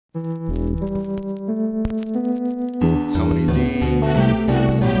Tony D.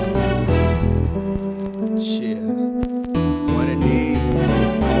 Shit. One and D.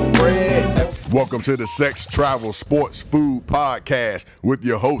 Cornbread. Welcome to the Sex Travel Sports Food Podcast with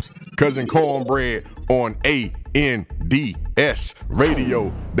your host, Cousin Cornbread on ANDS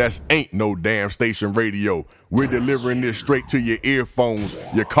Radio. That's ain't no damn station radio. We're delivering this straight to your earphones,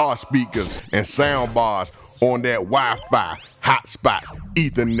 your car speakers, and sound bars on that Wi-Fi, hotspots,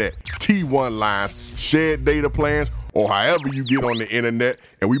 Ethernet, T1 lines, shared data plans, or however you get on the internet.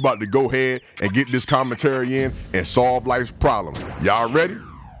 And we about to go ahead and get this commentary in and solve life's problems. Y'all ready?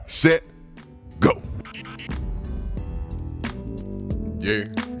 Set, go. Yeah.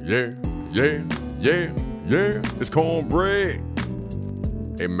 It's Cornbread.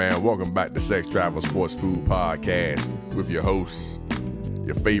 Hey man, welcome back to Sex Travel Sports Food Podcast with your hosts,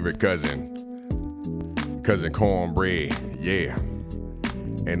 your favorite cousin Cornbread. Yeah.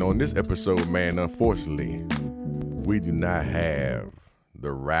 And on this episode, man, unfortunately, we do not have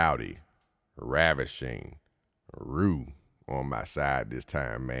the rowdy, ravishing Rue on my side this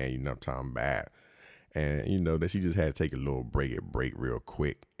time, man. You know what I'm talking about. And you know that she just had to take a little break real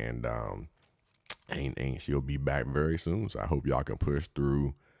quick, and ain't she'll be back very soon. So I hope y'all can push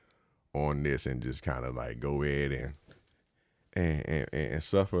through on this and just kind of like go ahead and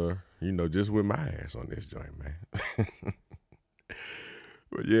suffer, you know, just with my ass on this joint, man.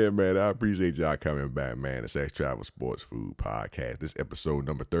 But yeah, man, I appreciate y'all coming back, man. The Sex Travel Sports Food Podcast. This episode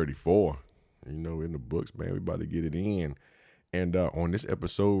number 34. You know, in the books, man. We about to get it in. And on this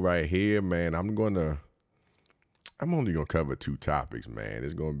episode right here, man, I'm only gonna cover two topics, man.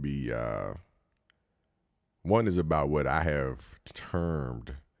 It's gonna be one is about what I have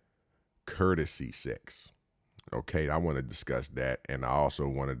termed courtesy sex. Okay, I want to discuss that, and I also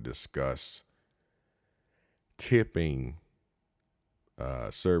want to discuss tipping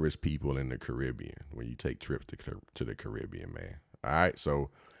service people in the Caribbean when you take trips to the Caribbean, man. All right, so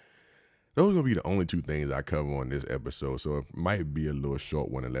those are going to be the only two things I cover on this episode, so it might be a little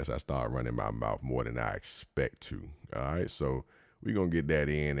short one unless I start running my mouth more than I expect to. All right, so we're going to get that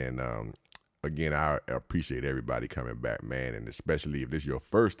in, and again, I appreciate everybody coming back, man, and especially if this is your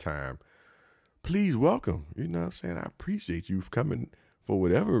first time, please welcome. You know what I'm saying? I appreciate you coming for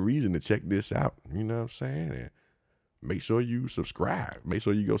whatever reason to check this out. You know what I'm saying? And make sure you subscribe. Make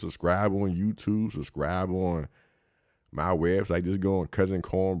sure you go subscribe on YouTube, subscribe on my website. Just go on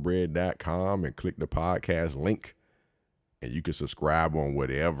cousincornbread.com and click the podcast link, and you can subscribe on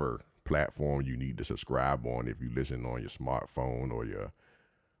whatever platform you need to subscribe on. If you listen on your smartphone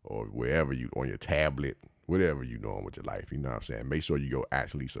or wherever you on your tablet, whatever you're doing with your life, you know what I'm saying? Make sure you go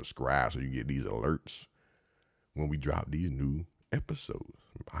actually subscribe so you get these alerts when we drop these new episodes.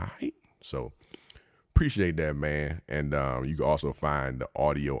 All right? So appreciate that, man. And you can also find the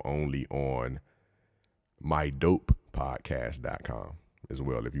audio only on mydopepodcast.com as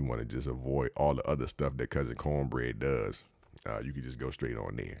well. If you want to just avoid all the other stuff that Cousin Cornbread does, you can just go straight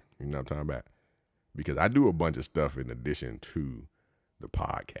on there. You know what I'm talking about? Because I do a bunch of stuff in addition to the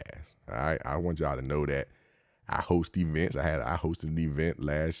podcast. All right, I want y'all to know that I host events. I hosted an event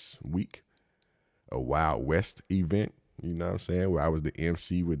last week, a Wild West event. You know what I'm saying? Where I was the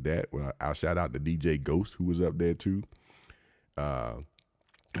MC with that. Well, I'll shout out to DJ Ghost who was up there too. And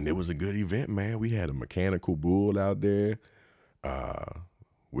it was a good event, man. We had a mechanical bull out there.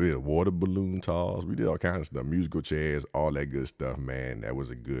 We had water balloon toss. We did all kinds of stuff, musical chairs, all that good stuff, man. That was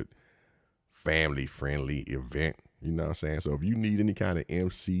a good family-friendly event. You know what I'm saying? So if you need any kind of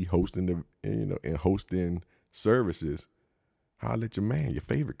MC hosting and hosting services, holler at your man, your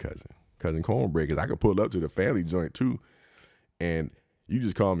favorite cousin Cornbread, because I could pull up to the family joint too, and you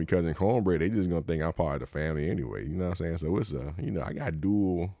just call me Cousin Cornbread, they just gonna think I'm part of the family anyway. You know what I'm saying? So it's I got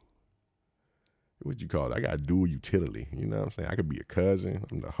dual, what you call it? I got dual utility. You know what I'm saying? I could be a cousin,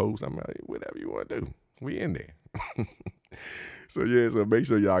 I'm the host, I'm like, whatever you want to do. We in there. So make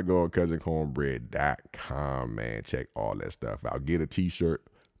sure y'all go on cousincornbread.com, man. Check all that stuff out. Get a t-shirt.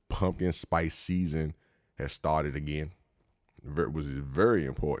 Pumpkin spice season has started again. Which is very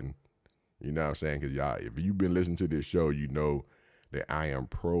important. You know what I'm saying? Because y'all, if you've been listening to this show, you know that I am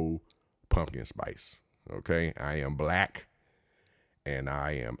pro pumpkin spice. Okay? I am black and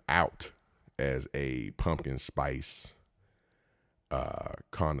I am out as a pumpkin spice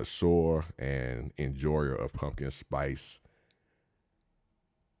connoisseur and enjoyer of pumpkin spice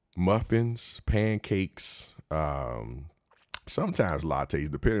muffins, pancakes, sometimes lattes,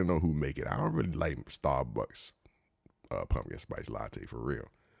 depending on who make it. I don't really like Starbucks pumpkin spice latte for real,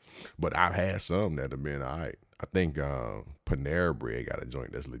 but I've had some that have been all right. I think Panera Bread got a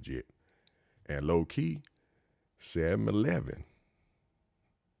joint that's legit, and low key 7-Eleven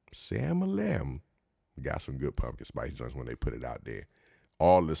 7-Eleven got some good pumpkin spice joints when they put it out there.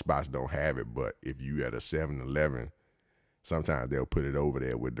 All the spots don't have it, but if you at a 7-Eleven, sometimes they'll put it over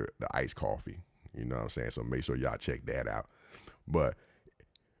there with the iced coffee. You know what I'm saying? So make sure y'all check that out. But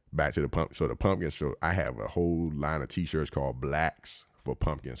back to the pumpkin. So the pumpkin, so I have a whole line of t-shirts called Blacks for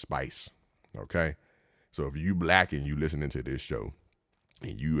Pumpkin Spice. Okay? So if you black and you listening to this show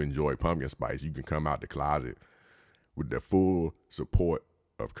and you enjoy pumpkin spice, you can come out the closet with the full support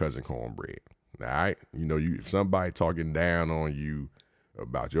of Cousin Cornbread. All right? You know, if somebody talking down on you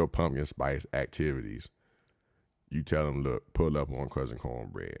about your pumpkin spice activities, you tell them, look, pull up on Cousin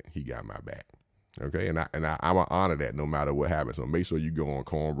Cornbread. He got my back. Okay? And I'm going to honor that no matter what happens. So make sure you go on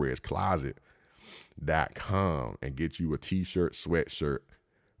cornbreadscloset.com and get you a t-shirt, sweatshirt.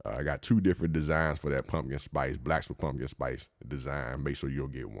 I got 2 different designs for that pumpkin spice, Blacks for Pumpkin Spice design. Make sure you'll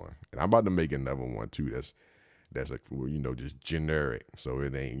get one. And I'm about to make another one too. That's like, you know, just generic. So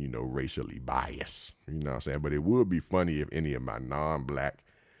it ain't, you know, racially biased. You know what I'm saying? But it would be funny if any of my non-black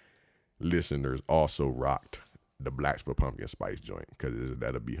listeners also rocked the Blacks for Pumpkin Spice joint, because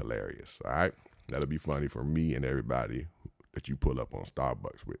that'll be hilarious. All right? That'll be funny for me and everybody that you pull up on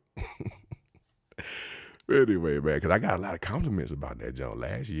Starbucks with. Anyway, man, because I got a lot of compliments about that joint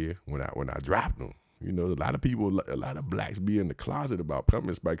last year when I dropped them. You know, a lot of blacks be in the closet about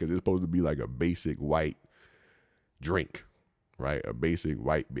pumpkin spice because it's supposed to be like a basic white drink, right? A basic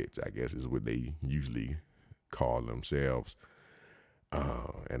white bitch, I guess, is what they usually call themselves.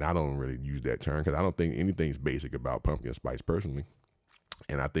 And I don't really use that term because I don't think anything's basic about pumpkin spice personally.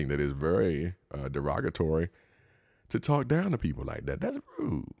 And I think that it's very derogatory to talk down to people like that. That's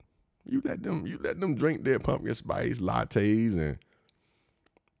rude. You let them drink their pumpkin spice lattes and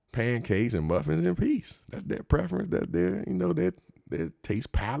pancakes and muffins in peace. That's their preference. That's their, you know, their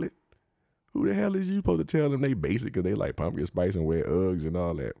taste palette. Who the hell is you supposed to tell them they basic because they like pumpkin spice and wear Uggs and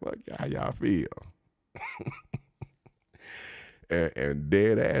all that? Fuck, how y'all feel? and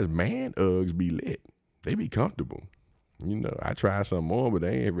dead ass man Uggs be lit. They be comfortable. You know, I tried some more, but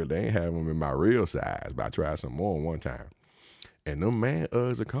they ain't have them in my real size. But I tried some more one time. And them man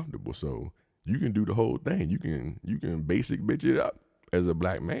Uggs are comfortable, so you can do the whole thing. You can basic bitch it up as a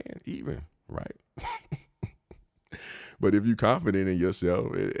black man, even, right? But if you confident in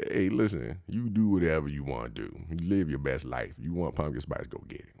yourself, hey, listen, you do whatever you want to do. You live your best life. You want pumpkin spice, go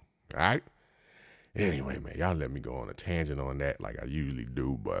get it. All right? Anyway, man, y'all let me go on a tangent on that like I usually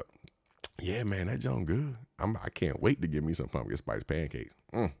do, but yeah, man, that junk good. I can't wait to get me some pumpkin spice pancakes.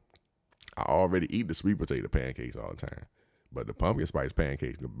 I already eat the sweet potato pancakes all the time. But the pumpkin spice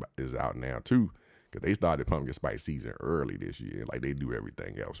pancakes is out now too, because they started pumpkin spice season early this year, like they do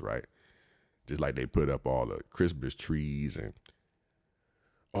everything else, right? Just like they put up all the Christmas trees and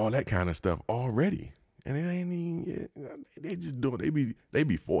all that kind of stuff already, and it ain't even. They just do it. They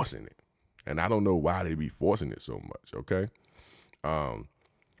be forcing it, and I don't know why they be forcing it so much. Okay,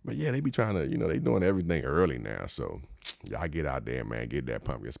 but yeah, they be trying to. You know, they doing everything early now, so. Y'all get out there, man. Get that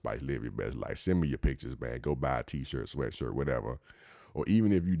pumpkin spice. Live your best life. Send me your pictures, man. Go buy a t-shirt, sweatshirt, whatever. Or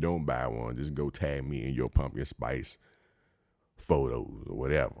even if you don't buy one, just go tag me in your pumpkin spice photos or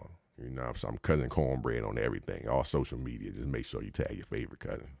whatever. You know, I'm Cousin Cornbread on everything, all social media. Just make sure you tag your favorite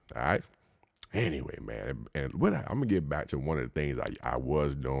cousin. All right? Anyway, man. And I'm going to get back to one of the things I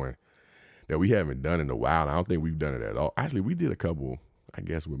was doing that we haven't done in a while. I don't think we've done it at all. Actually, we did a couple, I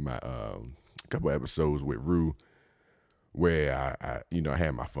guess, with my couple episodes with Rue, where I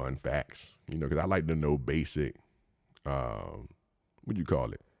had my fun facts, you know, because I like to know basic,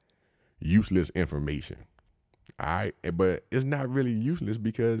 useless information. All right, but it's not really useless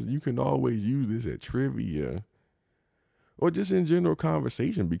because you can always use this at trivia or just in general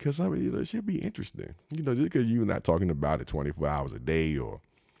conversation because it should be interesting. You know, just because you're not talking about it 24 hours a day or,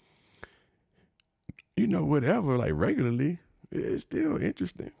 you know, whatever, like regularly. It's still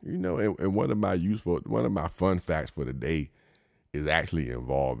interesting, you know, and one of my fun facts for the day is actually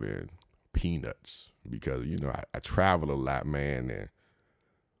involving peanuts because, you know, I travel a lot, man, and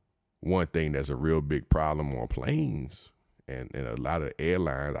one thing that's a real big problem on planes and a lot of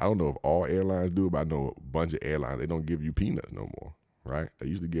airlines, I don't know if all airlines do it, but I know a bunch of airlines, they don't give you peanuts no more, right? They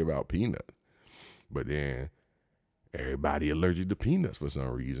used to give out peanuts, but then everybody allergic to peanuts for some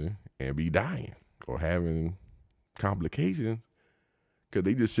reason and be dying or having complications because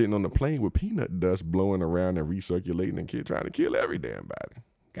they just sitting on the plane with peanut dust blowing around and recirculating and trying to kill every damn body.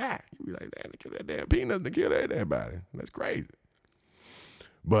 God, you be like, damn, they kill that damn peanut to kill every damn body. That's crazy.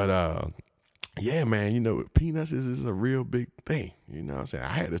 But yeah, man, you know, peanuts is a real big thing. You know what I'm saying?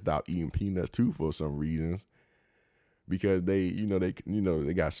 I had to stop eating peanuts too for some reasons because they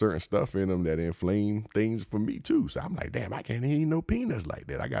got certain stuff in them that inflame things for me too. So I'm like, damn, I can't eat no peanuts like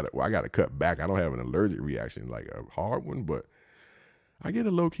that. I gotta cut back. I don't have an allergic reaction like a hard one, but I get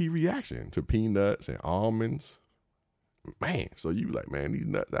a low key reaction to peanuts and almonds. Man, so you like, man, these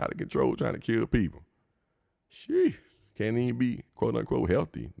nuts out of control trying to kill people. Sheesh, can't even be quote unquote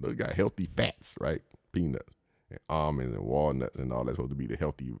healthy. Those got healthy fats, right? Peanuts and almonds and walnuts and all that's supposed to be the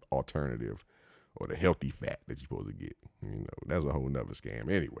healthy alternative or the healthy fat that you're supposed to get. That's a whole nother scam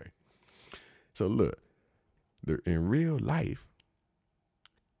anyway. So look, in real life,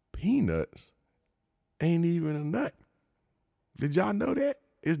 peanuts ain't even a nut. Did y'all know that?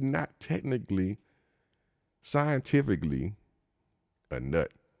 It's not technically, scientifically, a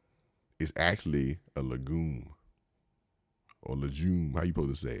nut. It's actually a legume or legume. How you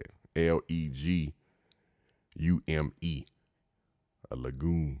supposed to say it? Legume. A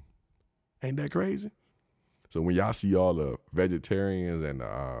legume. Ain't that crazy? So when y'all see all the vegetarians and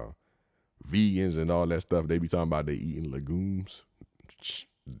vegans and all that stuff, they be talking about they eating legumes.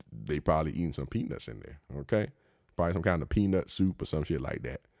 They probably eating some peanuts in there, okay? Probably some kind of peanut soup or some shit like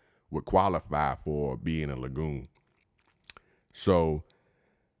that would qualify for being a legume. So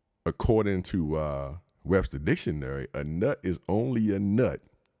according to Webster Dictionary, a nut is only a nut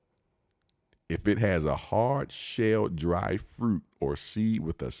if it has a hard shelled dry fruit or seed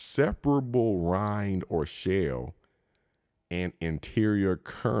with a separable rind or shell and interior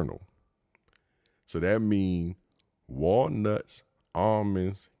kernel. So that means walnuts,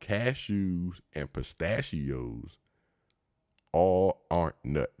 almonds, cashews, and pistachios all aren't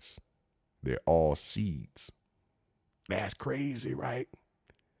nuts. They're all seeds. That's crazy, right?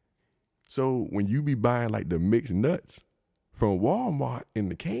 So when you be buying like the mixed nuts from Walmart in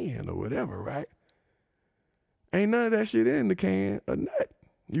the can or whatever, right? Ain't none of that shit in the can a nut.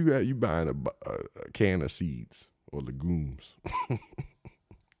 You buying a can of seeds or legumes.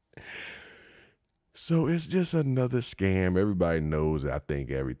 So it's just another scam. Everybody knows that I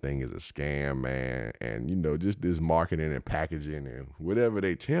think everything is a scam, man. And, just this marketing and packaging and whatever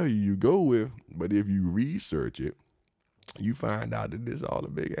they tell you, you go with. But if you research it, you find out that this all a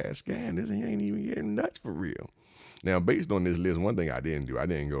big ass scam. This ain't even getting nuts for real. Now, based on this list, one thing I didn't do, I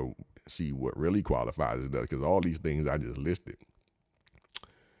didn't go see what really qualifies as nuts, because all these things I just listed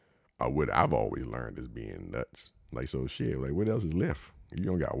are what I've always learned as being nuts. Like, so shit, like what else is left? You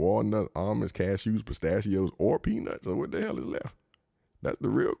don't got walnuts, almonds, cashews, pistachios, or peanuts. So what the hell is left? That's the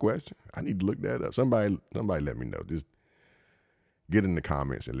real question. I need to look that up. Somebody let me know. Just get in the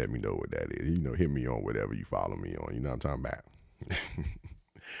comments and let me know what that is. Hit me on whatever you follow me on. You know what I'm talking about?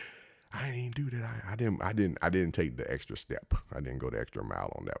 I didn't do that. I didn't take the extra step. I didn't go the extra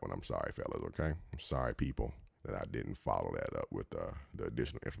mile on that one. I'm sorry, fellas, okay? I'm sorry, people, that I didn't follow that up with the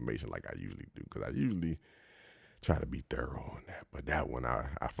additional information like I usually do, because I usually try to be thorough on that. But that one, I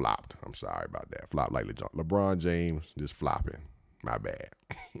flopped. I'm sorry about that. Flopped like LeBron James, just flopping. My bad.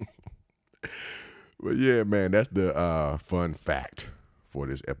 But yeah, man, that's the fun fact for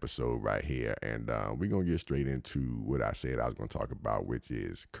this episode right here. And we're going to get straight into what I said I was going to talk about, which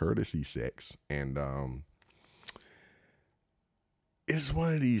is courtesy sex. And it's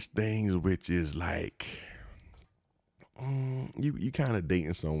one of these things which is like, you kind of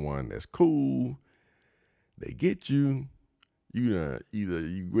dating someone that's cool. They get you. Either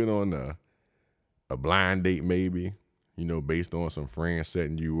you went on a blind date maybe, based on some friends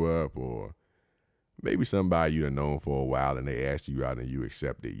setting you up, or maybe somebody you done known for a while and they asked you out and you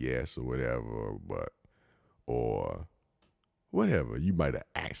accepted yes or whatever, or whatever. You might have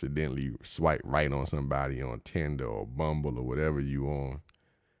accidentally swiped right on somebody on Tinder or Bumble or whatever you on,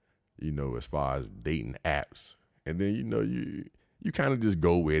 as far as dating apps. And then, you kind of just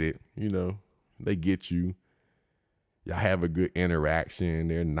go with it, they get you. Y'all have a good interaction.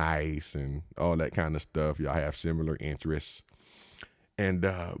 They're nice and all that kind of stuff. Y'all have similar interests. And,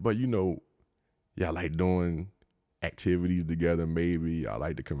 but y'all like doing activities together maybe. Y'all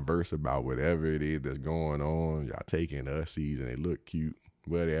like to converse about whatever it is that's going on. Y'all taking ussies and they look cute,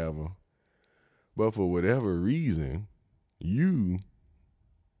 whatever. But for whatever reason, you're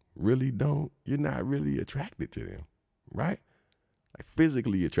not really attracted to them, right? Like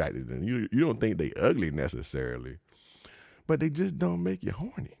physically attracted to them. You don't think they ugly necessarily, but they just don't make you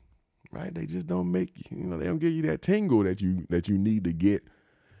horny, right? They just don't make you, they don't give you that tingle that you need to get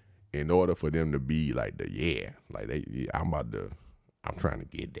in order for them to be like I'm trying to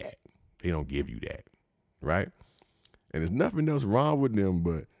get that. They don't give you that, right? And there's nothing else wrong with them,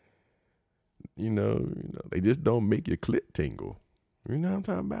 but they just don't make your clit tingle. You know what I'm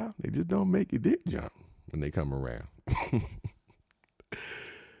talking about? They just don't make your dick jump when they come around.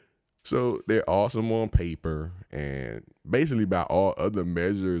 So they're awesome on paper And basically by all other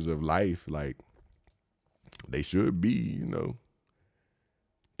measures of life, like they should be,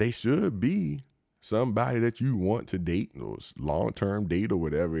 they should be somebody that you want to date or long-term date or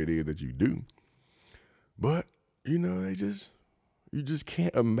whatever it is that you do. But, you just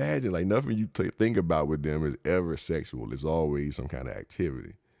can't imagine, like nothing you think about with them is ever sexual. It's always some kind of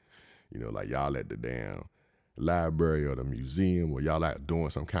activity. Like y'all at the damn library or the museum, or y'all out doing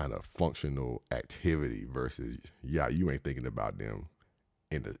some kind of functional activity versus you ain't thinking about them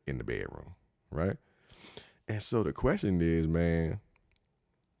in the bedroom, right? And so the question is, man,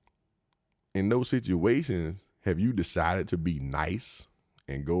 in those situations, have you decided to be nice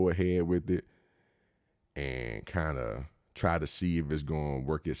and go ahead with it and kind of try to see if it's going to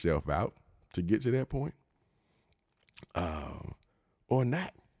work itself out to get to that point, or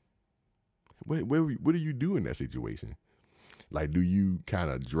not? What do you do in that situation? Like, do you kind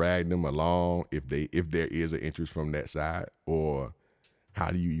of drag them along if there is an interest from that side, or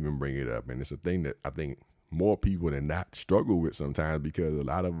how do you even bring it up? And it's a thing that I think more people than not struggle with sometimes, because a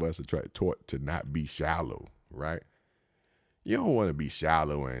lot of us are taught to not be shallow, right? You don't want to be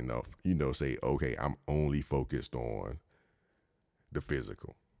shallow and say, okay, I'm only focused on the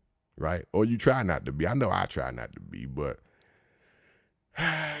physical, right? Or you try not to be. I know I try not to be, but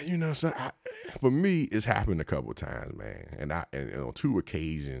for me, it's happened a couple times, man. And on 2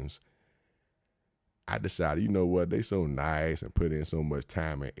 occasions, I decided, you know what, they so nice and put in so much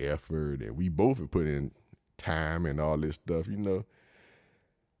time and effort, and we both have put in time and all this stuff,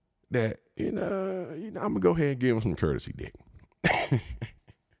 that I'm gonna go ahead and give them some courtesy dick.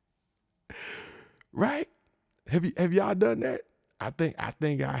 Right? Have y'all done that? I think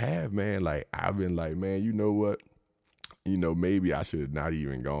I have, man. Like, I've been like, man, you know what? Maybe I should have not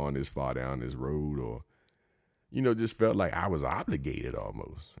even gone this far down this road, or, just felt like I was obligated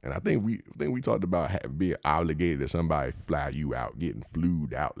almost. And I think we talked about being obligated to somebody fly you out, getting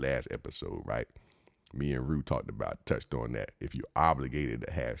flued out last episode, right? Me and Rue touched on that. If you're obligated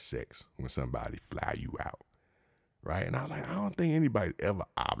to have sex when somebody fly you out, right? And I was like, I don't think anybody's ever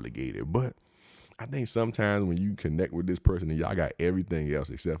obligated, but I think sometimes when you connect with this person and y'all got everything else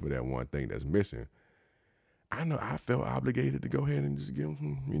except for that one thing that's missing, I know I felt obligated to go ahead and just give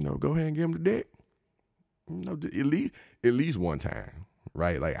them, go ahead and give them the dick. At least one time,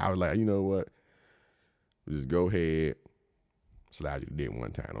 right? Like, I was like, you know what? Just go ahead, slide your dick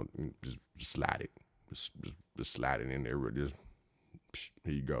one time. Just slide it. Just slide it in there. Just,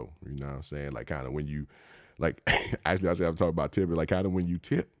 here you go. You know what I'm saying? Like, kind of when you, like, actually, I said I'm talking about tipping. Like, kind of when you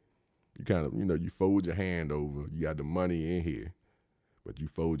tip, you kind of, you fold your hand over. You got the money in here, but you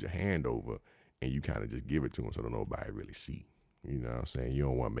fold your hand over and you kind of just give it to them so that nobody really see. You know what I'm saying? You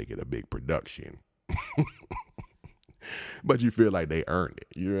don't want to make it a big production. But you feel like they earned it.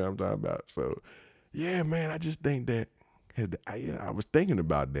 You know what I'm talking about? So, yeah, man, I just think that, I was thinking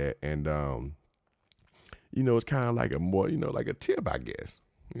about that, and, it's kind of like a more, like a tip, I guess.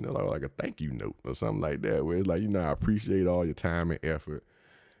 Like a thank you note or something like that, where it's like, I appreciate all your time and effort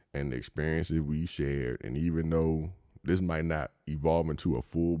and the experiences we shared. And even though this might not evolve into a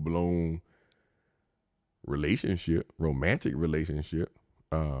full-blown relationship, romantic relationship,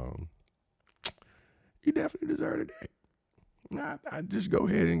 you definitely deserve it. I just go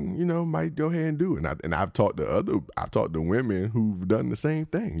ahead and, might go ahead and do it. And I've talked to women who've done the same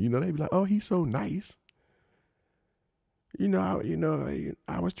thing. They be like, oh, he's so nice.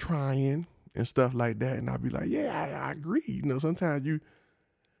 I was trying and stuff like that. And I'd be like, yeah, I agree. Sometimes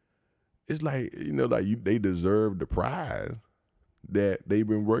it's like, they deserve the prize that they've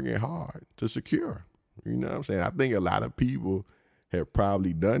been working hard to secure. You know what I'm saying? I think a lot of people have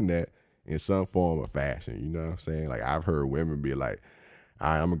probably done that in some form of fashion. You know what I'm saying? Like, I've heard women be like, all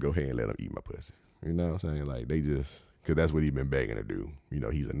right, I'm going to go ahead and let him eat my pussy. You know what I'm saying? Like, they just, because that's what he's been begging to do.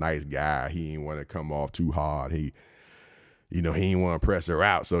 He's a nice guy. He ain't want to come off too hard. He ain't want to press her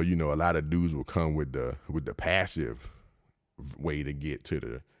out. So, a lot of dudes will come with the passive way to get to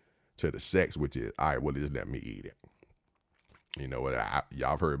the sex, which is, all right, well, just let me eat it. Y'all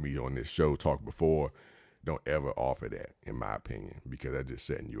have heard me on this show talk before. Don't ever offer that, in my opinion, because that's just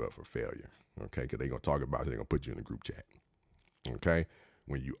setting you up for failure, okay? Because they're going to talk about it. They're going to put you in a group chat, okay?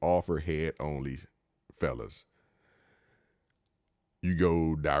 When you offer head only, fellas, you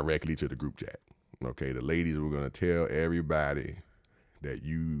go directly to the group chat, okay? The ladies were going to tell everybody that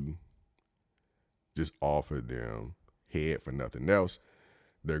you just offered them head for nothing else.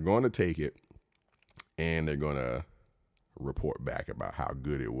 They're going to take it, and they're going to report back about how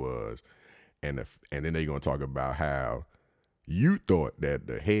good it was. And then they're going to talk about how you thought that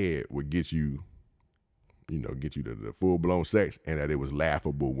the head would get you to the full-blown sex, and that it was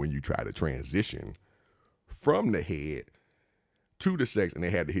laughable when you try to transition from the head to the sex, and they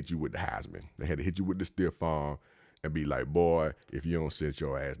had to hit you with the Heisman. They had to hit you with the stiff arm and be like, boy, if you don't sit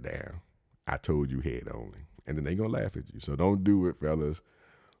your ass down, I told you head only. And then they gonna laugh at you. So don't do it, fellas.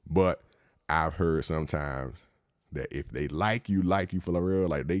 But I've heard sometimes that if they like you for the real,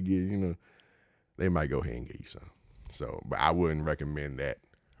 like they get, they might go ahead and get you some. So, but I wouldn't recommend that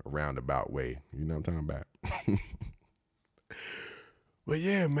a roundabout way. You know what I'm talking about? But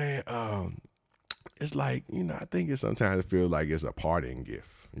yeah, man, it's like, I think sometimes it feels like it's a parting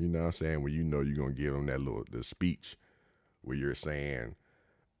gift. You know what I'm saying? When you're going to give them the speech where you're saying,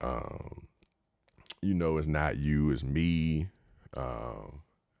 it's not you, it's me,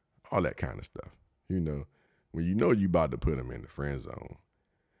 all that kind of stuff. When you about to put them in the friend zone.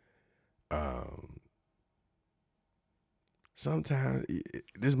 Sometimes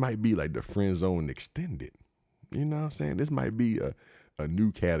this might be like the friend zone extended. You know what I'm saying? This might be a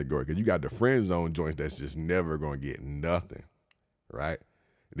new category, because you got the friend zone joints that's just never going to get nothing, right?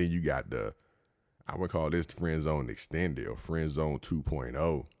 And then you got I would call this friend zone extended, or friend zone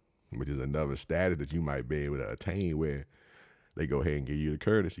 2.0, which is another status that you might be able to attain, where they go ahead and give you the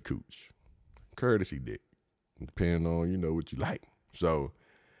courtesy cooch, courtesy dick, depending on, what you like. So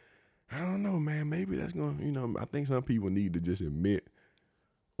I don't know, man. Maybe that's going to, I think some people need to just admit,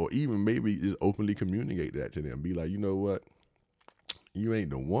 or even maybe just openly communicate that to them. Be like, you know what? You ain't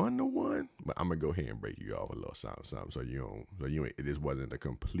the one, but I'm gonna go ahead and break you off a little something, so you ain't, this wasn't a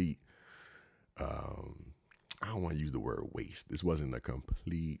complete, I don't want to use the word waste. This wasn't a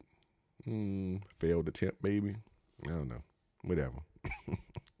complete failed attempt, maybe. I don't know, whatever.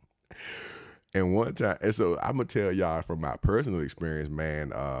 And one time, and so I'm gonna tell y'all from my personal experience,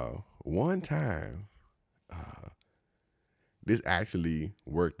 man. One time, this actually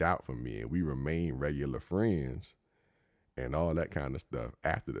worked out for me, and we remained regular friends and all that kind of stuff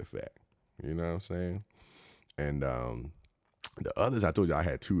after the fact. You know what I'm saying? And the others, I told you I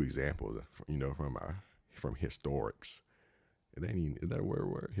had two examples, from historics. It ain't even, is that a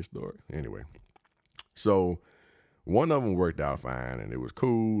word? Historic? Anyway. So one of them worked out fine, and it was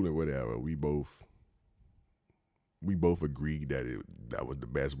cool and whatever. We both agreed that was the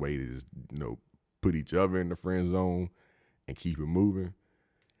best way to just, put each other in the friend zone and keep it moving.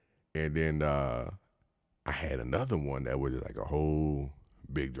 And then I had another one that was like a whole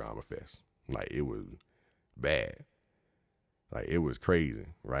big drama fest. Like, it was bad. Like, it was crazy,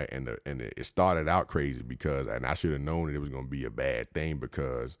 right? And it started out crazy because, and I should have known that it was going to be a bad thing,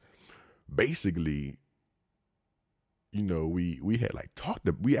 because basically, we had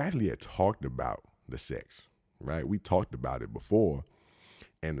we actually had talked about the sex, right? We talked about it before.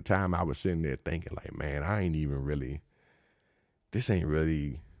 And the time I was sitting there thinking like, man, I ain't even really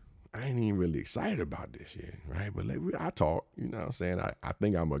excited about this shit, right? But I talk, you know what I'm saying? I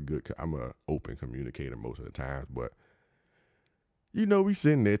think I'm a open communicator most of the time, but we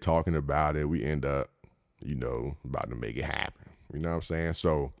sitting there talking about it. We end up, about to make it happen. You know what I'm saying?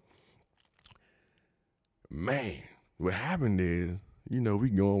 So, man, what happened is, we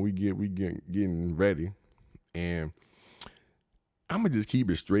getting ready, and I'm gonna just keep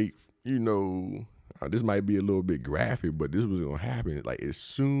it straight. This might be a little bit graphic, but this was gonna happen. Like, as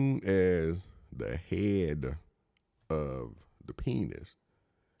soon as the head of the penis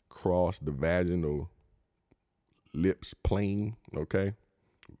crossed the vaginal lips plane, okay,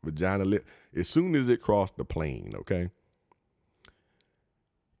 vagina lip. As soon as it crossed the plane, okay,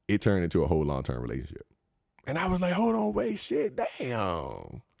 it turned into a whole long-term relationship. And I was like, hold on, wait, shit,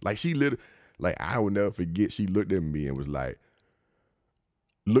 damn. Like, she literally, like, I will never forget, she looked at me and was like,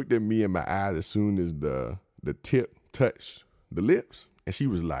 looked at me in my eyes as soon as the tip touched the lips. And she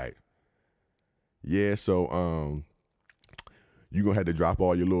was like, yeah, so you're going to have to drop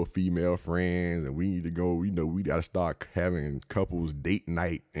all your little female friends, and we need to go, we got to start having couples date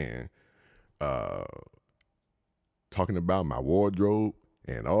night and talking about my wardrobe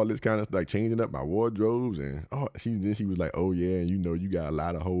and all this kind of stuff, like changing up my wardrobes. And she was like, oh yeah, and you got a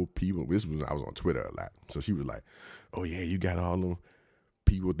lot of whole people. I was on Twitter a lot. So she was like, oh yeah, you got all them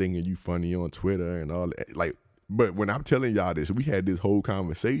people thinking you funny on Twitter and all that. Like, but when I'm telling y'all this, we had this whole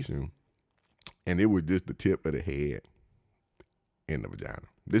conversation, and it was just the tip of the head in the vagina.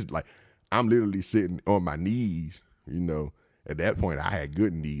 This, like, I'm literally sitting on my knees. At that point, I had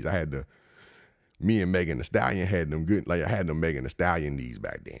good knees. Me and Megan Thee Stallion had them good, like I had them Megan Thee Stallion knees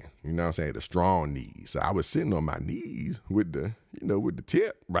back then. You know what I'm saying? The strong knees. So I was sitting on my knees with the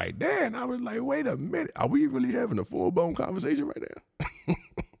tip right there. And I was like, wait a minute. Are we really having a full-blown conversation right now?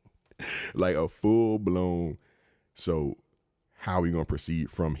 Like a full-blown. So how are we going to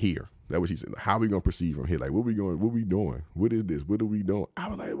proceed from here? That's what she said. How are we going to proceed from here? Like, what we doing? What is this? What are we doing? I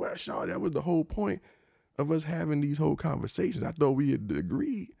was like, well, Shaw, that was the whole point of us having these whole conversations. I thought we had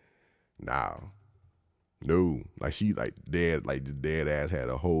agreed. Nah. No. Like she the dead ass had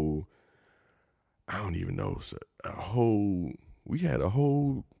a whole, I don't even know, we had a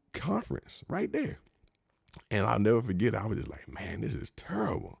whole conference right there. And I'll never forget, I was just like, man, this is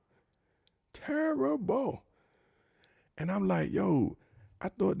terrible. Terrible. And I'm like, yo, I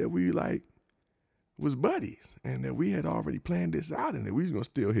thought that we was buddies and that we had already planned this out and that we was gonna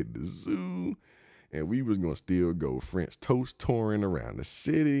still hit the zoo and we was gonna still go French toast touring around the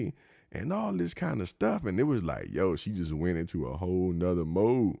city and all this kind of stuff. And it was like, yo, she just went into a whole nother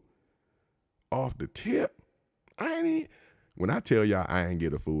mode off the tip. When I tell y'all I ain't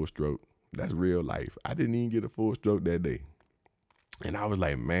get a full stroke, that's real life. I didn't even get a full stroke that day. And I was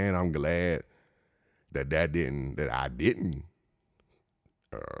like, man, I'm glad that I didn't.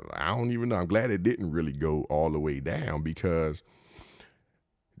 I don't even know. I'm glad it didn't really go all the way down because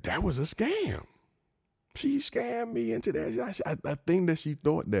that was a scam. She scammed me into that. I think that she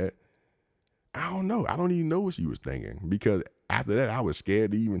thought that, I don't know. I don't even know what she was thinking because after that, I was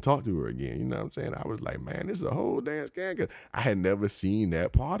scared to even talk to her again. You know what I'm saying? I was like, man, this is a whole damn scam because I had never seen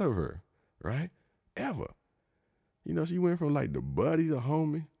that part of her, right? Ever. You know, she went from like the buddy to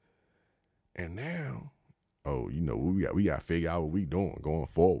homie. And now, oh, you know, we got to figure out what we doing going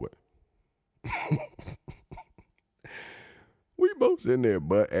forward. We both sitting there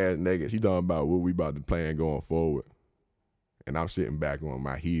butt ass naked. She talking about what we about to plan going forward. And I'm sitting back on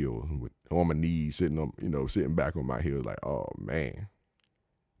my heels, on my knees, sitting back on my heels like, oh, man,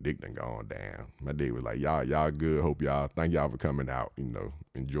 dick done gone down. My day was like, y'all good. Thank y'all for coming out,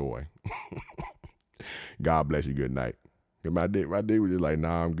 enjoy. God bless you, good night. And my day was just like,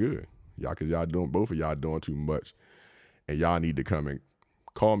 nah, I'm good. Cause both of y'all doing too much. And y'all need to come and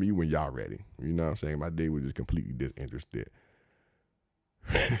call me when y'all ready. You know what I'm saying? My day was just completely disinterested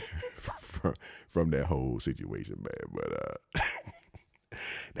from that whole situation, man. But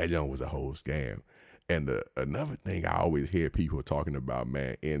that joint was a whole scam. And another thing I always hear people talking about,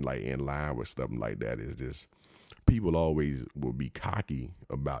 man, in line with stuff like that is just people always will be cocky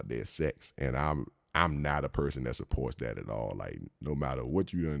about their sex. And I'm not a person that supports that at all. Like, no matter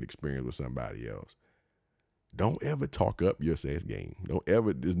what you done experience with somebody else, don't ever talk up your sex game.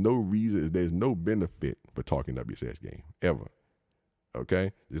 There's no reason, there's no benefit for talking up your sex game, ever.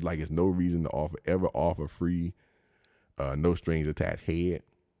 Okay? It's like it's no reason to offer free, no strings attached head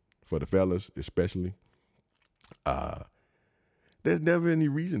for the fellas, especially. There's never any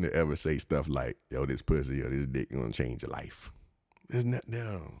reason to ever say stuff like, yo, this pussy or this dick gonna change your life.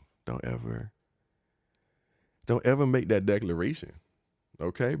 Don't ever make that declaration,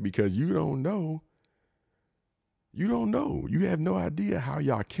 okay? Because you don't know. You have no idea how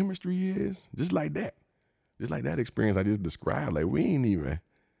y'all chemistry is. Just like that experience I just described. Like,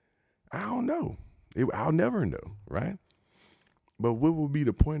 I don't know. I'll never know, right? But what would be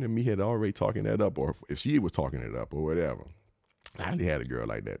the point of me had already talking that up, or if she was talking it up or whatever? I actually had a girl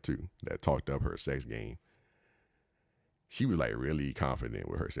like that too, that talked up her sex game. She was like really confident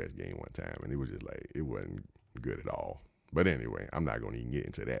with her sex game one time, and it was just like, it wasn't good at all. But anyway, I'm not going to even get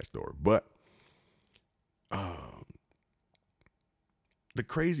into that story. But the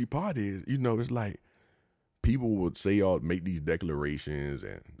crazy part is, it's like people would make these declarations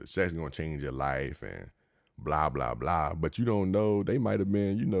and the sex is going to change your life and blah, blah, blah. But you don't know, they might have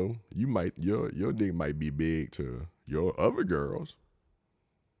been, your dick might be big to your other girls,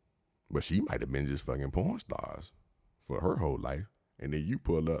 but she might have been just fucking porn stars for her whole life. And then you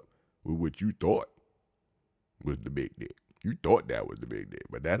pull up with what you thought was the big dick. You thought that was the big dick,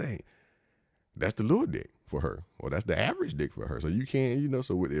 but that ain't. That's the little dick for her, or that's the average dick for her. So you can't,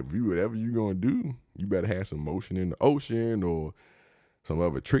 so whatever you're going to do, you better have some motion in the ocean or some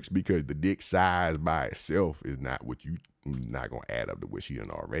other tricks, because the dick size by itself is not going to add up to what she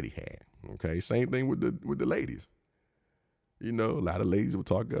done already had. Okay. Same thing with the ladies. A lot of ladies will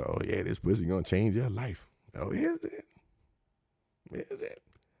talk, oh yeah, this pussy going to change your life. Oh, is it? Is it?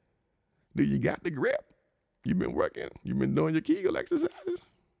 Do you got the grip? You been working? You been doing your Kegel exercises?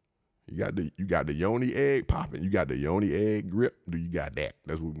 You got the yoni egg popping? You got the yoni egg grip? Do you got that?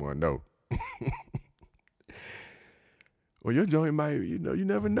 That's what we want to know. Well, your joint might, you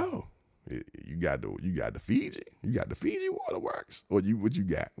never know. You got the Fiji. You got the Fiji Waterworks. Or what you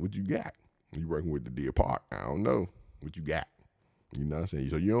got? You working with the Deer Park? I don't know what you got. You know what I'm saying?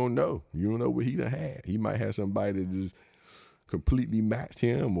 So you don't know. You don't know what he done had. He might have somebody that just completely matched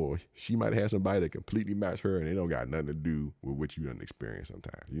him, or she might have somebody that completely matched her, and they don't got nothing to do with what you done experienced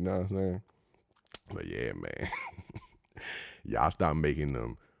sometimes. You know what I'm saying? But yeah, man. Y'all stop making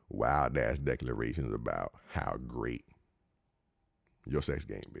them wild ass declarations about how great your sex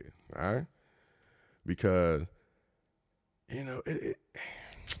game is. All right? because, I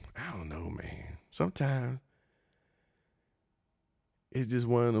don't know, man. Sometimes it's just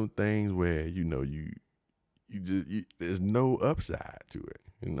one of them things where, there's no upside to it,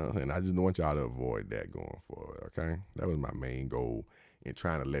 and I just want y'all to avoid that going forward, okay? That was my main goal in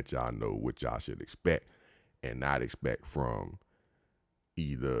trying to let y'all know what y'all should expect and not expect from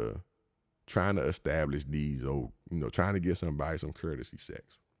either trying to establish these old, trying to give somebody some courtesy sex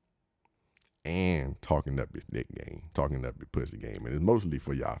and talking up his dick game, talking up his pussy game. And it's mostly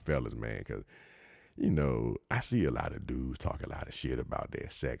for y'all fellas, man, because, I see a lot of dudes talk a lot of shit about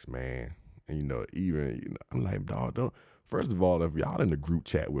their sex, man. And, I'm like, dog, don't. First of all, if y'all in the group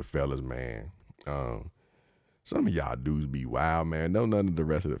chat with fellas, man, some of y'all dudes be wild, man. Don't none of the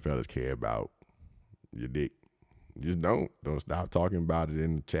rest of the fellas care about your dick. Just don't stop talking about it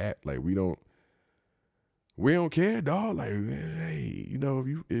in the chat. Like, we don't care, dog. Like, hey,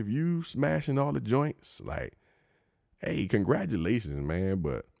 if you smashing all the joints, like, hey, congratulations, man.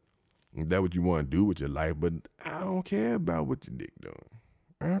 But if that's what you want to do with your life, but I don't care about what your dick doing.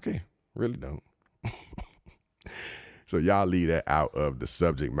 I don't care. Really don't. So y'all leave that out of the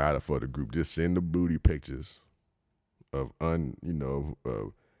subject matter for the group. Just send the booty pictures of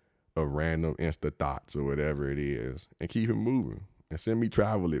of random Insta thoughts or whatever it is, and keep it moving. And send me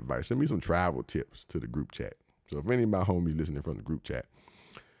travel advice. Send me some travel tips to the group chat. So if any of my homies listening from the group chat,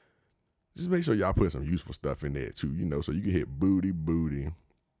 just make sure y'all put some useful stuff in there too, so you can hit booty.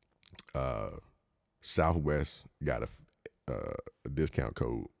 Southwest got a discount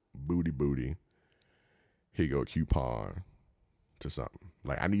code, booty. Here you go, coupon to something.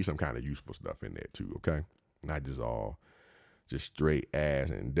 Like, I need some kind of useful stuff in there too, okay? Not just straight ass,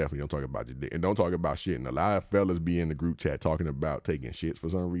 and definitely don't talk about your dick. And don't talk about shit. And a lot of fellas be in the group chat talking about taking shits for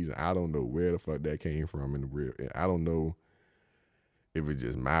some reason. I don't know where the fuck that came from in the real. I don't know if it's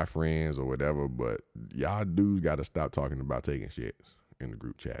just my friends or whatever, but y'all dudes got to stop talking about taking shits in the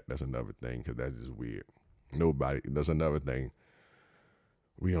group chat. That's another thing, because that's just weird. That's another thing.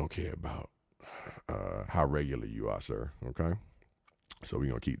 We don't care about how regular you are, sir, okay? So we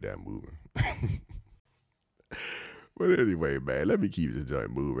going to keep that moving. But anyway, man, let me keep this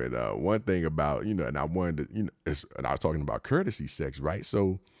joint moving. One thing about, and I wanted to, and I was talking about courtesy sex, right?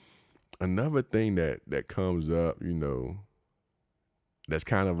 So another thing that comes up, that's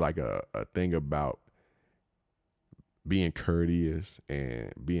kind of like a thing about being courteous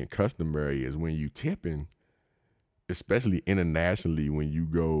and being customary is when you tipping, especially internationally, when you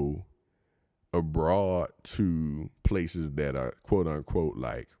go abroad to places that are quote unquote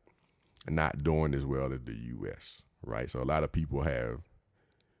like not doing as well as the U.S., right? So a lot of people have,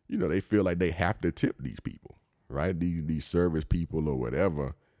 they feel like they have to tip these people, right? These service people or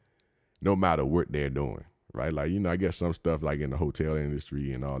whatever, no matter what they're doing, right? Like, I guess some stuff like in the hotel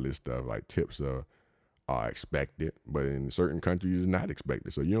industry and all this stuff, like tips are expected, but in certain countries it's not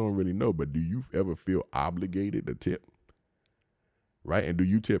expected. So you don't really know, but do you ever feel obligated to tip? Right? And do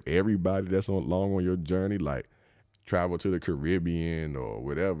you tip everybody that's along on your journey? Like, travel to the Caribbean or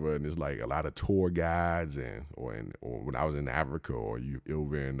whatever, and it's like a lot of tour guides, or when I was in Africa, or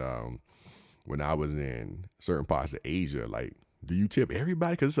when I was in certain parts of Asia, like, do you tip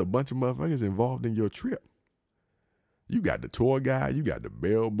everybody? Because it's a bunch of motherfuckers involved in your trip. You got the tour guide, you got the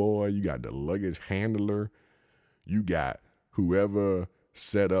bellboy, you got the luggage handler, you got whoever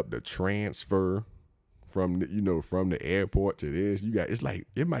set up the transfer from the airport to this.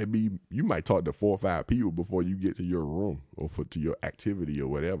 You might talk to 4 or 5 people before you get to your room or to your activity or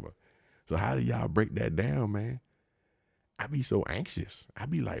whatever. So how do y'all break that down, man? I be so anxious. I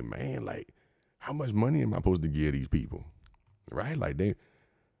be like, man, like, how much money am I supposed to give these people? Right? Like,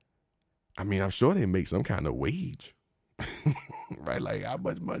 I'm sure they make some kind of wage. Right? Like, how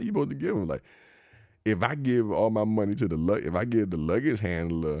much money you supposed to give them? Like, if I give all my money to if I give the luggage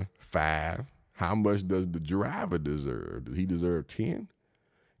handler 5, how much does the driver deserve? Does he deserve 10?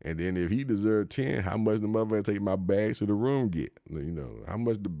 And then if he deserves 10, how much the motherfucker take my bags to the room get? How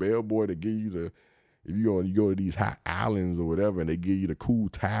much the bellboy to give you if you go to these hot islands or whatever, and they give you the cool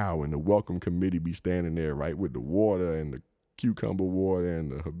towel, and the welcome committee be standing there, right, with the water and the cucumber water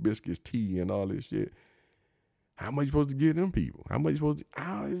and the hibiscus tea and all this shit. How much you supposed to give them people? How much you supposed to,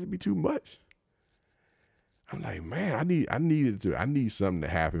 it'd be too much. I'm like, man, I need something to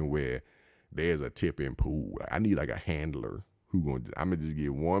happen where there's a tipping pool. I need like a handler I'm gonna just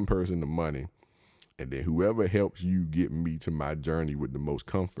give one person the money, and then whoever helps you get me to my journey with the most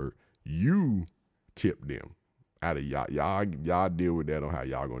comfort, you tip them. Out of y'all deal with that on how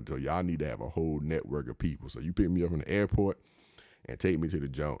y'all gonna do it. Y'all need to have a whole network of people. So you pick me up from the airport and take me to the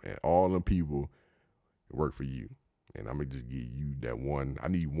jump, and all them people work for you. And I'm gonna just give you that one. I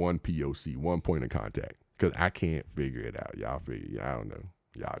need one POC, one point of contact, because I can't figure it out. Y'all figure it. I don't know.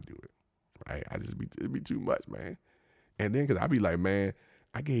 Y'all do it, right? It'd be too much, man. And then, because I be like, man,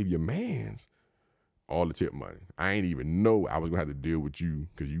 I gave your mans all the tip money. I ain't even know I was gonna have to deal with you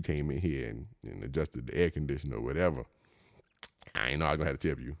because you came in here and adjusted the air conditioner or whatever. I ain't know I was gonna have to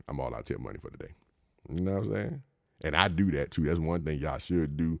tip you. I'm all out of tip money for the day. You know what I'm saying? And I do that too. That's one thing y'all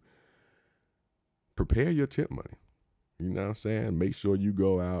should do. Prepare your tip money. You know what I'm saying? Make sure you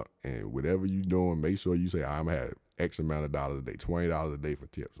go out and whatever you doing, make sure you say, I'm gonna have X amount of dollars a day, $20 a day for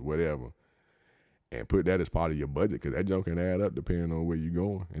tips, whatever. And put that as part of your budget, because that junk can add up depending on where you're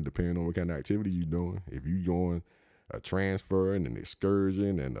going and depending on what kind of activity you're doing. If you're going a transfer and an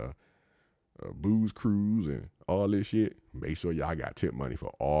excursion and a booze cruise and all this shit, make sure y'all got tip money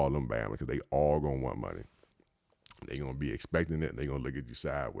for all them Bama, because they all gonna want money. They gonna be expecting it and they gonna look at you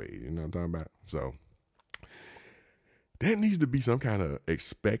sideways. You know what I'm talking about? So there needs to be some kind of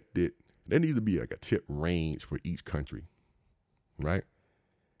expected, there needs to be like a tip range for each country, right?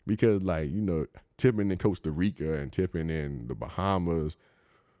 Because, like, you know, tipping in Costa Rica and tipping in the Bahamas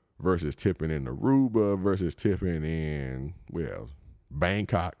versus tipping in Aruba versus tipping in, well,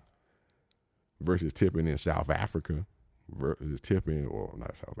 Bangkok versus tipping in South Africa versus tipping, or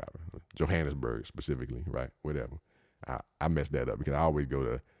not South Africa, Johannesburg specifically, right? Whatever. I messed that up because I always go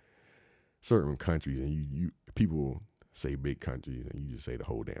to certain countries and you people say big countries and you just say the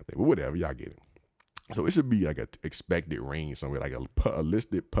whole damn thing. But whatever, y'all get it. So it should be like an expected range somewhere, like a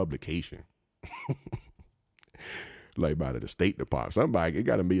listed publication, like by the State Department. Somebody, it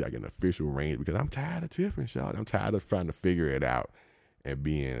got to be like an official range, because I'm tired of tipping, y'all. I'm tired of trying to figure it out and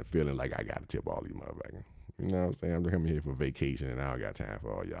feeling like I got to tip all these motherfuckers. You know what I'm saying? I'm coming here for vacation and I don't got time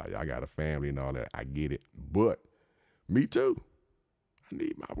for all y'all. Y'all got a family and all that. I get it. But me too. I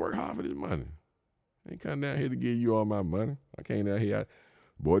need my work hard for this money. I ain't come down here to give you all my money. I came down here.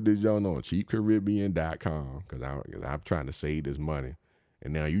 Boy, did y'all know cheapcaribbean.com, because I'm trying to save this money.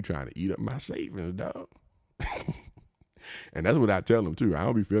 And now you trying to eat up my savings, dog. And that's what I tell them, too. I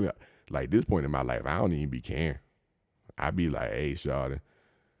don't be feeling like this point in my life, I don't even be caring. I be like, hey, shawty,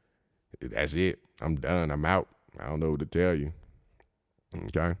 that's it. I'm done. I'm out. I don't know what to tell you.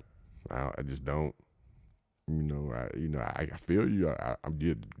 Okay? I just don't. I feel you. I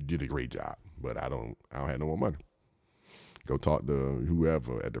did a great job, but I don't have no more money. Go talk to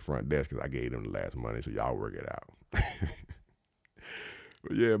whoever at the front desk, because I gave them the last money, so y'all work it out.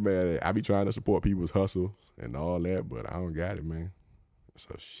 But yeah, man, I be trying to support people's hustle and all that, but I don't got it, man.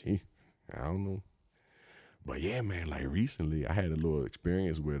 So I don't know. But yeah, man, like recently I had a little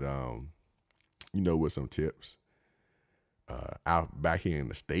experience with, with some tips out back here in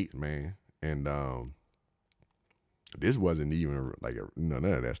the States, man. And this wasn't even like none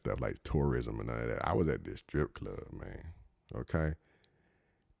of that stuff like tourism and none of that. I was at this strip club, man. Okay.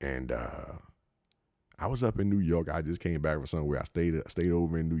 And I was up in New York. I just came back from somewhere. I stayed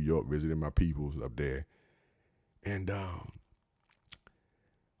over in New York, visiting my peoples up there. And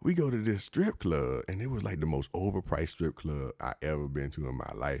we go to this strip club, and it was like the most overpriced strip club I ever been to in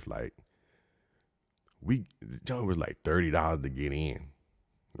my life. Like, the joint was like $30 to get in,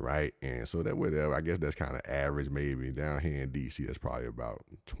 right? And so that whatever, I guess that's kind of average maybe. Down here in DC, that's probably about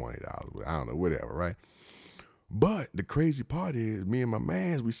 $20. I don't know, whatever, right? But the crazy part is, me and my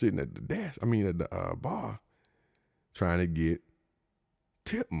mans, we sitting at the the bar, trying to get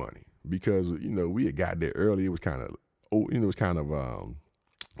tip money, because we had got there early. It was kind of,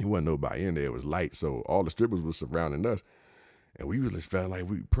 it wasn't nobody in there. It was light, so all the strippers was surrounding us, and we just felt like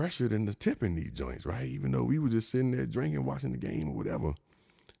we pressured into tipping these joints, right? Even though we were just sitting there drinking, watching the game or whatever.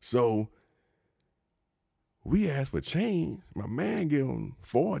 So we asked for change. My man gave him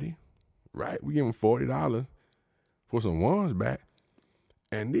 40, right? We gave him $40 for some ones back.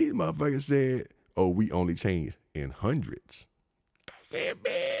 And these motherfuckers said, oh, we only change in hundreds. I said,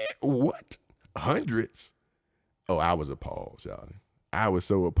 man, what? Hundreds? Oh, I was appalled, y'all. I was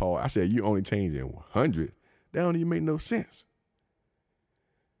so appalled. I said, you only change in 100? That don't even make no sense.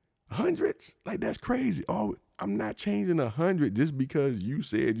 Hundreds? Like, that's crazy. Oh, I'm not changing 100 just because you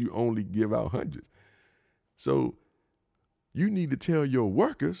said you only give out hundreds. So you need to tell your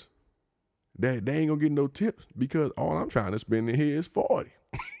workers that they ain't gonna get no tips, because all I'm trying to spend in here is 40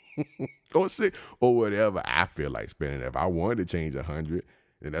 or 6 or whatever I feel like spending. If I wanted to change 100,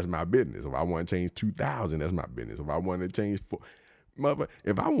 then that's my business. If I want to change 2,000, that's my business. If I want to change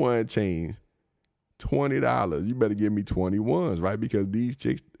if I want to change $20, you better give me 21s, right? Because these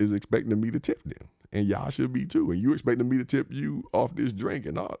chicks is expecting me to tip them, and y'all should be too. And you expecting me to tip you off this drink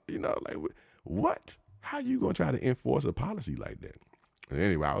and all, like what? How you gonna try to enforce a policy like that? And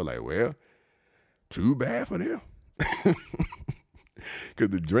anyway, I was like, well, too bad for them. Because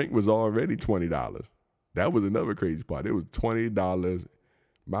the drink was already $20. That was another crazy part. It was $20.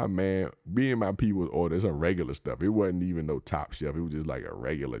 My man, me and my people ordered some regular stuff. It wasn't even no top shelf. It was just like a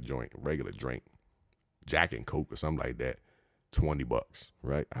regular joint, regular drink. Jack and Coke or something like that. $20,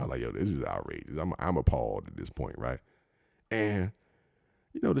 right? I was like, yo, this is outrageous. I'm appalled at this point, right? And,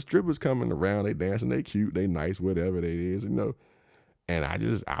 you know, the strippers coming around, they dancing, they cute, they nice, whatever it is, you know. And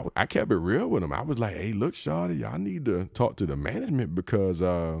I kept it real with them. I was like, hey, look, shawty, y'all need to talk to the management because,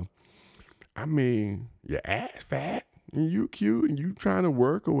 I mean, your ass fat and you cute and you trying to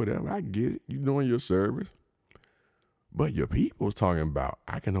work or whatever. I get it. You doing your service. But your people's talking about,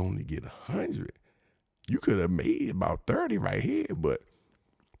 I can only get 100. You could have made about 30 right here, but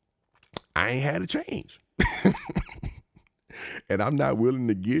I ain't had a change. And I'm not willing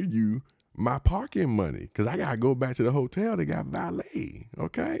to give you my parking money because I got to go back to the hotel. They got valet,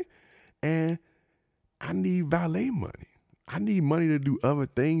 okay? And I need valet money. I need money to do other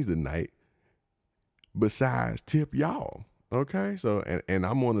things tonight besides tip y'all, okay? So, and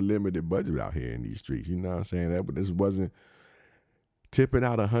I'm on a limited budget out here in these streets. You know what I'm saying? But this wasn't tipping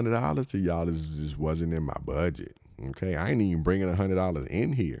out $100 to y'all. This just wasn't in my budget, okay? I ain't even bringing $100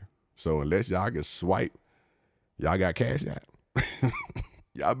 in here. So unless y'all can swipe, y'all got Cash App.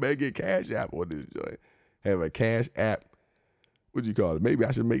 Y'all better get Cash App on this joint. Have a Cash App. What you call it? Maybe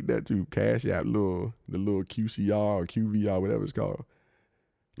I should make that too. Cash App, the little QCR or QVR, whatever it's called.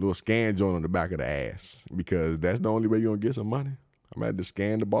 Little scan joint on the back of the ass. Because that's the only way you're going to get some money. I'm going to have to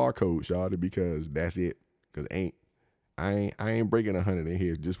scan the barcode, shawty, because that's it. Because I ain't breaking 100 in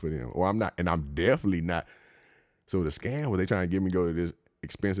here just for them. Or I'm not, and I'm definitely not. So the scam was they trying to get me to go to this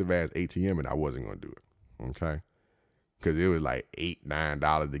expensive ass ATM and I wasn't going to do it. Okay? Because it was like $8,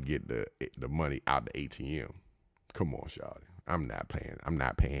 $9 to get the money out the ATM. Come on, shawty. I'm not paying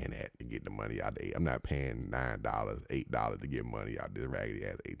that to get the money out the ATM. I'm not paying $9, $8 to get money out this raggedy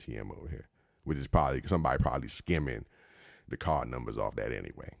ass ATM over here. Which is probably somebody skimming the card numbers off that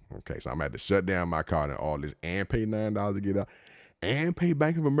anyway. Okay, so I'm gonna have to shut down my card and all this and pay $9 to get out and pay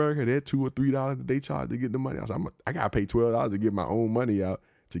Bank of America that $2 or $3 that they charge to get the money out. So I gotta pay $12 to get my own money out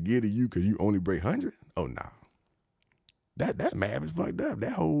to get to you because you only break 100. Oh nah. That math is fucked up.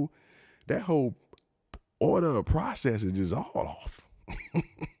 That whole order process is just all off.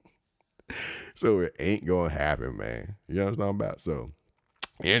 So it ain't gonna happen, man. You know what I'm talking about? So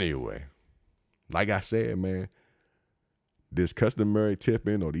anyway, like I said, man, this customary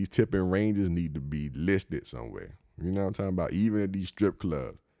tipping or these tipping ranges need to be listed somewhere. You know what I'm talking about? Even at these strip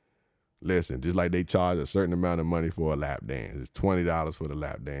clubs. Listen, just like they charge a certain amount of money for a lap dance. It's $20 for the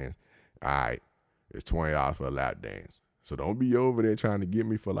lap dance. All right, it's $20 for a lap dance. So don't be over there trying to get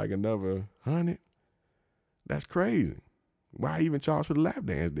me for like another 100. That's crazy. Why even charge for the lap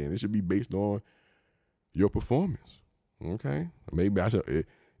dance then? It should be based on your performance. Okay? Maybe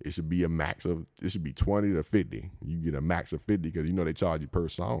it should be a max of, it should be 20 to 50. You get a max of 50 because you know they charge you per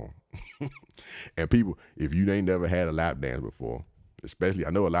song. And people, if you ain't never had a lap dance before, especially,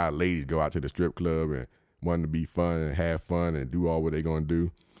 I know a lot of ladies go out to the strip club and want to be fun and have fun and do all what they're going to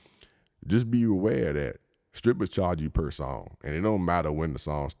do. Just be aware that strippers charge you per song, and it don't matter when the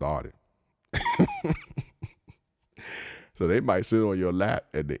song started. So they might sit on your lap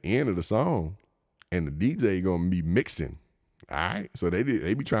at the end of the song, and the DJ gonna be mixing. All right, so they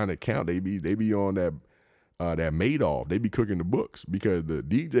be trying to count. They be on that Madoff. They be cooking the books because the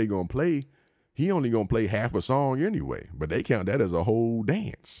DJ gonna play. He only gonna play half a song anyway, but they count that as a whole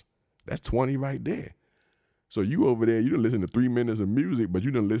dance. That's 20 right there. So you over there, you done listen to 3 minutes of music, but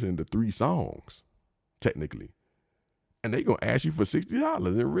you done listen to 3 songs. Technically, and they gonna ask you for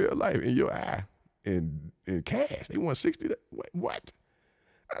 $60 in real life in your eye in cash. They want $60. What?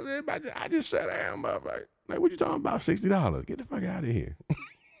 I said, I just sat down, motherfucker. Like, what you talking about? $60? Get the fuck out of here.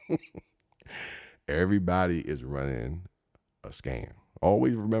 Everybody is running a scam.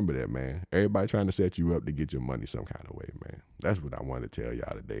 Always remember that, man. Everybody trying to set you up to get your money some kind of way, man. That's what I want to tell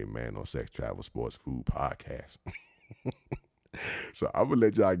y'all today, man, on Sex, Travel, Sports, Food Podcast. So I'm going to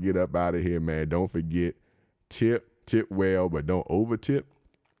let y'all get up out of here, man. Don't forget, tip well, but don't over tip.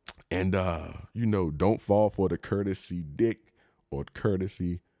 And, don't fall for the courtesy dick or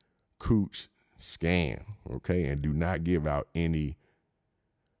courtesy cooch scam, okay? And do not give out any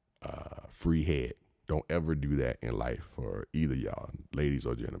free head. Don't ever do that in life for either y'all, ladies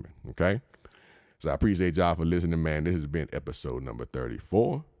or gentlemen, okay? So I appreciate y'all for listening, man. This has been episode number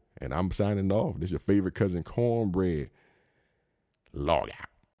 34, and I'm signing off. This is your favorite cousin, Cornbread. Log out.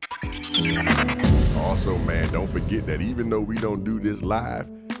 Also, man, don't forget that even though we don't do this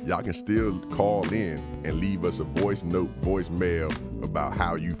live, y'all can still call in and leave us a voice note, voicemail about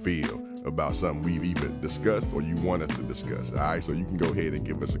how you feel. about something we've either discussed or you want us to discuss. All right, so you can go ahead and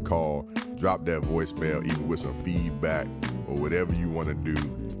give us a call, drop that voicemail, even with some feedback or whatever you want to do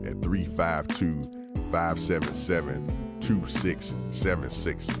at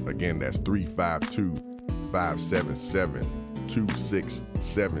 352-577-2676. Again, that's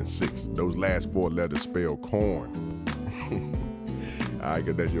 352-577-2676. Those last 4 letters spell corn. All right,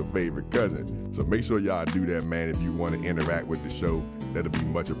 because that's your favorite cousin. So make sure y'all do that, man, if you want to interact with the show. That'll be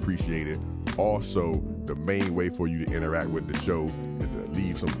much appreciated. Also, the main way for you to interact with the show is to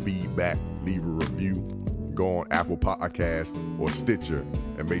leave some feedback, leave a review, go on Apple Podcasts or Stitcher,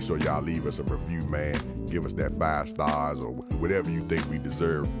 and make sure y'all leave us a review, man. Give us that 5 stars or whatever you think we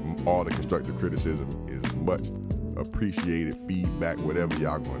deserve. All the constructive criticism is much appreciated. Feedback, whatever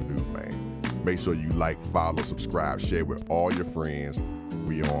y'all gonna do, man. Make sure you like, follow, subscribe, share with all your friends.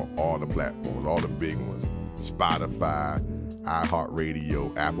 We on all the platforms, all the big ones. Spotify,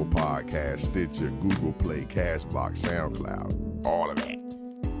 iHeartRadio, Apple Podcasts, Stitcher, Google Play, Castbox, SoundCloud, all of that.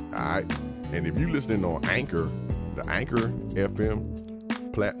 All right? And if you're listening on Anchor, the Anchor FM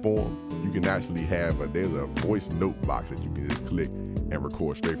platform, you can actually have there's a voice note box that you can just click and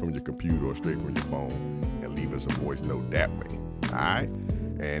record straight from your computer or straight from your phone and leave us a voice note that way. All right?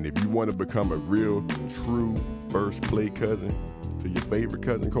 And if you want to become a real, true first play cousin to your favorite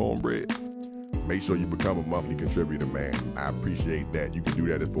cousin Cornbread, make sure you become a monthly contributor, man. I appreciate that. You can do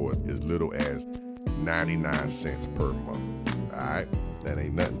that for as little as 99 cents per month. All right? That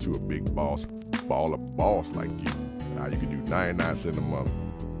ain't nothing to a big boss like you. You can do 99 cents a month,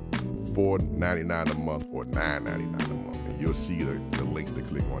 $4.99 a month, or $9.99 a month. And you'll see the links to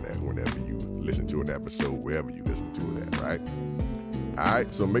click on that whenever you listen to an episode, wherever you listen to it at, right? All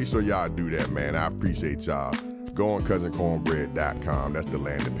right, so make sure y'all do that, man. I appreciate y'all. Go on cousincornbread.com. That's the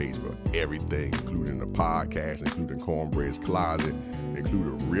landing page for everything, including the podcast, including Cornbread's Closet,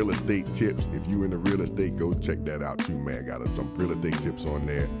 including real estate tips. If you into real estate, go check that out too, man. Got some real estate tips on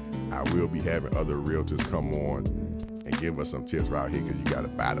there. I will be having other realtors come on and give us some tips right here because you got to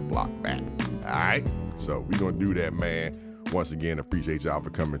buy the block back. All right? So we're going to do that, man. Once again, appreciate y'all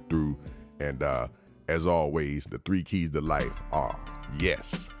for coming through. And as always, the 3 keys to life are,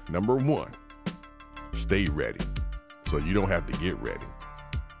 yes, number 1, stay ready so you don't have to get ready.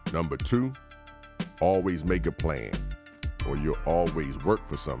 Number 2, always make a plan or you'll always work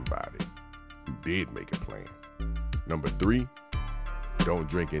for somebody who did make a plan. Number 3, don't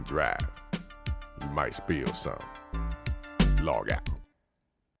drink and drive. You might spill some. Log out.